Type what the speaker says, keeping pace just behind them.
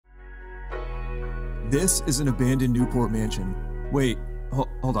This is an abandoned Newport mansion. Wait,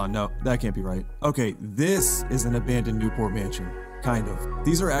 hold on, no, that can't be right. Okay, this is an abandoned Newport mansion. Kind of.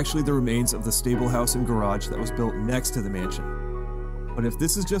 These are actually the remains of the stable house and garage that was built next to the mansion. But if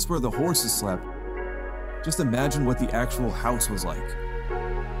this is just where the horses slept, just imagine what the actual house was like.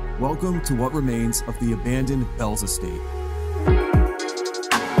 Welcome to what remains of the abandoned Bells estate.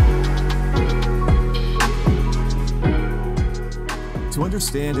 To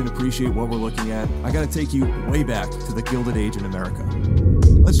understand and appreciate what we're looking at, I gotta take you way back to the Gilded Age in America.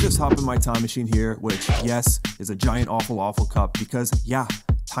 Let's just hop in my time machine here, which, yes, is a giant awful cup because, yeah,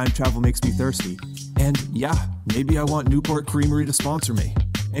 time travel makes me thirsty. And yeah, maybe I want Newport Creamery to sponsor me.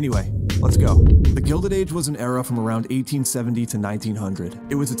 Anyway, let's go. The Gilded Age was an era from around 1870 to 1900.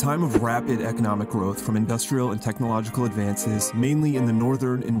 It was a time of rapid economic growth from industrial and technological advances, mainly in the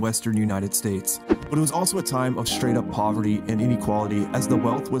northern and western United States. But it was also a time of straight-up poverty and inequality as the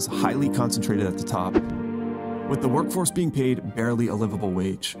wealth was highly concentrated at the top, with the workforce being paid barely a livable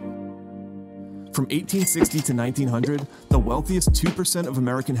wage. From 1860 to 1900, the wealthiest 2% of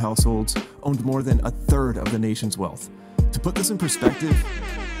American households owned more than a third of the nation's wealth. To put this in perspective,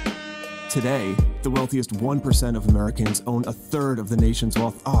 today, the wealthiest 1% of Americans own a third of the nation's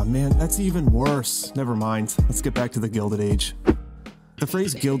wealth. Aw, man, that's even worse. Never mind. Let's get back to the Gilded Age. The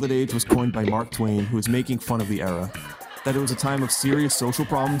phrase Gilded Age was coined by Mark Twain, who was making fun of the era. That it was a time of serious social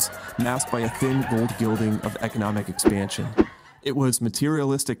problems masked by a thin gold gilding of economic expansion. It was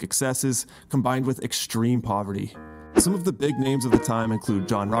materialistic excesses combined with extreme poverty. Some of the big names of the time include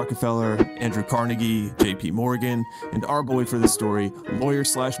John Rockefeller, Andrew Carnegie, J.P. Morgan, and our boy for this story,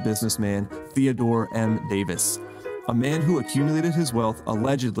 lawyer/businessman Theodore M. Davis, a man who accumulated his wealth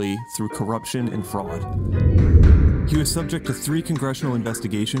allegedly through corruption and fraud. He was subject to 3 congressional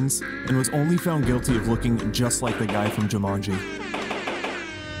investigations and was only found guilty of looking just like the guy from Jumanji.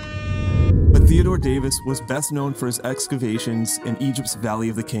 But Theodore Davis was best known for his excavations in Egypt's Valley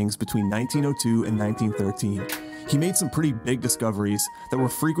of the Kings between 1902 and 1913. He made some pretty big discoveries that were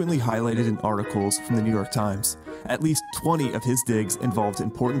frequently highlighted in articles from the New York Times. At least 20 of his digs involved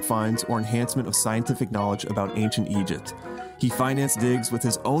important finds or enhancement of scientific knowledge about ancient Egypt. He financed digs with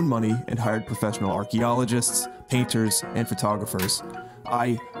his own money and hired professional archaeologists, painters, and photographers.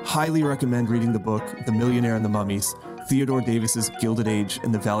 I highly recommend reading the book, The Millionaire and the Mummies, Theodore Davis's Gilded Age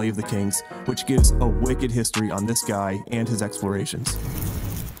in the Valley of the Kings, which gives a wicked history on this guy and his explorations.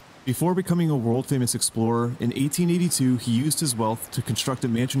 Before becoming a world-famous explorer, in 1882 he used his wealth to construct a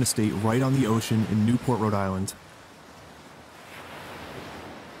mansion estate right on the ocean in Newport, Rhode Island.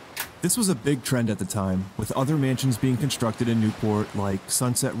 This was a big trend at the time, with other mansions being constructed in Newport like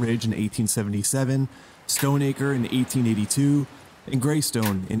Sunset Ridge in 1877, Stoneacre in 1882, and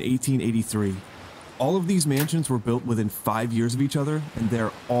Greystone in 1883. All of these mansions were built within 5 years of each other, and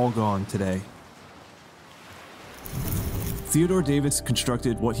they're all gone today. Theodore Davis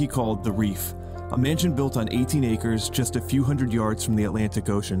constructed what he called the Reef, a mansion built on 18 acres just a few hundred yards from the Atlantic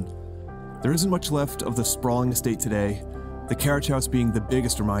Ocean. There isn't much left of the sprawling estate today, the carriage house being the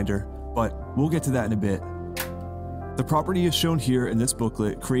biggest reminder, but we'll get to that in a bit. The property is shown here in this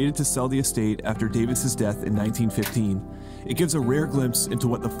booklet, created to sell the estate after Davis's death in 1915. It gives a rare glimpse into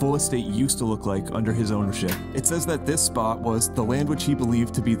what the full estate used to look like under his ownership. It says that this spot was the land which he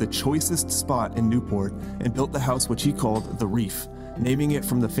believed to be the choicest spot in Newport and built the house which he called the Reef, naming it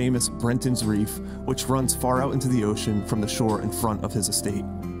from the famous Brenton's Reef, which runs far out into the ocean from the shore in front of his estate.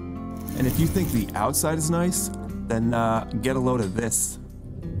 And if you think the outside is nice, then get a load of this.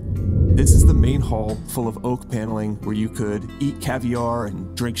 This is the main hall full of oak paneling where you could eat caviar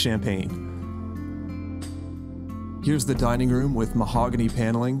and drink champagne. Here's the dining room with mahogany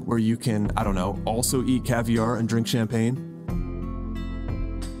paneling where you can, also eat caviar and drink champagne.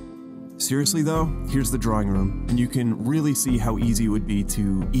 Seriously though, here's the drawing room, and you can really see how easy it would be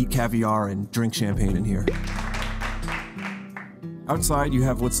to eat caviar and drink champagne in here. Outside you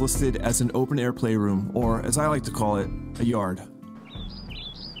have what's listed as an open-air playroom, or as I like to call it, a yard.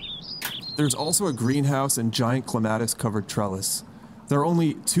 There's also a greenhouse and giant clematis-covered trellis. There are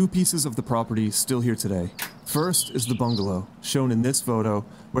only 2 pieces of the property still here today. First is the bungalow, shown in this photo,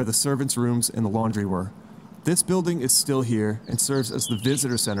 where the servants' rooms and the laundry were. This building is still here and serves as the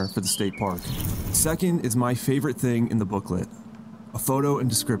visitor center for the state park. Second is my favorite thing in the booklet, a photo and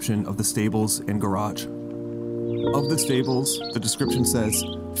description of the stables and garage. Of the stables, the description says,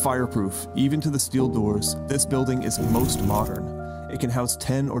 "Fireproof, even to the steel doors, this building is most modern. It can house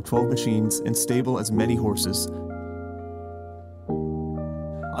 10 or 12 machines and stable as many horses.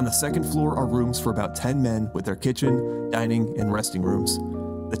 On the second floor are rooms for about 10 men with their kitchen, dining, and resting rooms.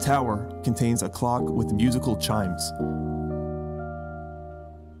 The tower contains a clock with musical chimes."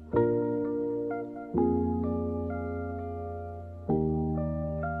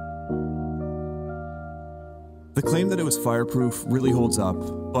 The claim that it was fireproof really holds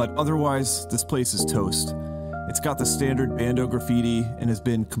up, but otherwise, this place is toast. It's got the standard bando graffiti and has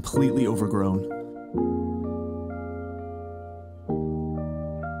been completely overgrown.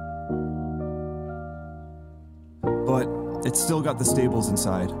 But it's still got the stables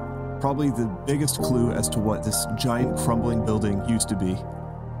inside, probably the biggest clue as to what this giant crumbling building used to be.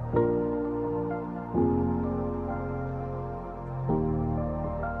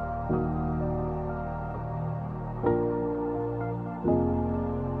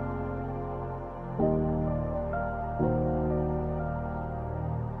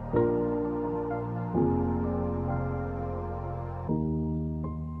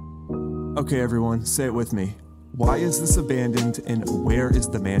 Okay everyone, say it with me. Why is this abandoned and where is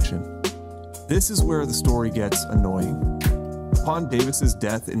the mansion? This is where the story gets annoying. Upon Davis's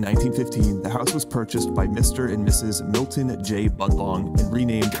death in 1915, the house was purchased by Mr. and Mrs. Milton J. Budlong and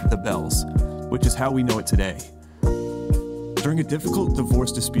renamed The Bells, which is how we know it today. During a difficult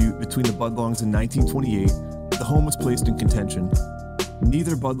divorce dispute between the Budlongs in 1928, the home was placed in contention.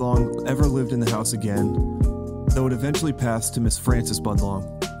 Neither Budlong ever lived in the house again, though it eventually passed to Miss Frances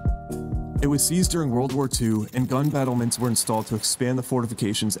Budlong. It was seized during World War II, and gun battlements were installed to expand the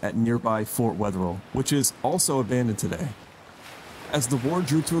fortifications at nearby Fort Wetherill, which is also abandoned today. As the war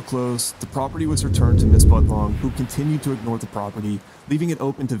drew to a close, the property was returned to Miss Budlong, who continued to ignore the property, leaving it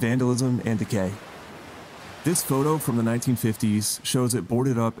open to vandalism and decay. This photo from the 1950s shows it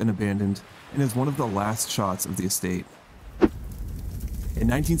boarded up and abandoned, and is one of the last shots of the estate. In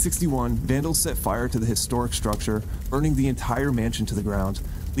 1961, vandals set fire to the historic structure, burning the entire mansion to the ground,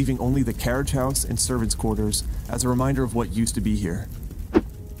 leaving only the carriage house and servants' quarters as a reminder of what used to be here.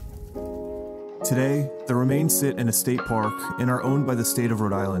 Today, the remains sit in a state park and are owned by the state of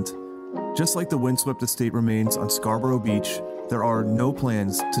Rhode Island. Just like the windswept estate remains on Scarborough Beach, there are no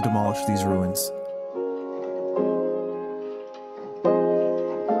plans to demolish these ruins.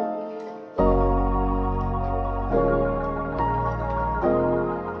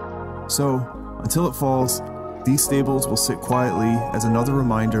 So, until it falls, these stables will sit quietly as another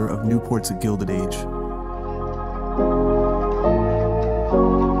reminder of Newport's Gilded Age.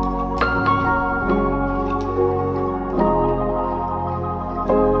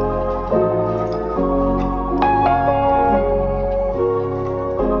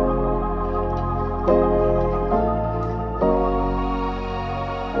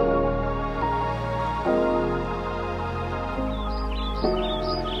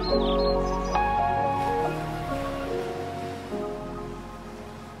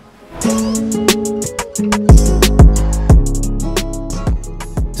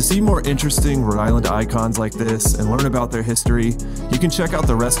 To see more interesting Rhode Island icons like this and learn about their history, you can check out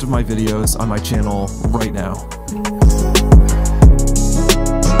the rest of my videos on my channel right now.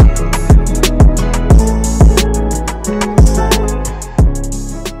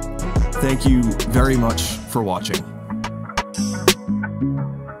 Thank you very much for watching.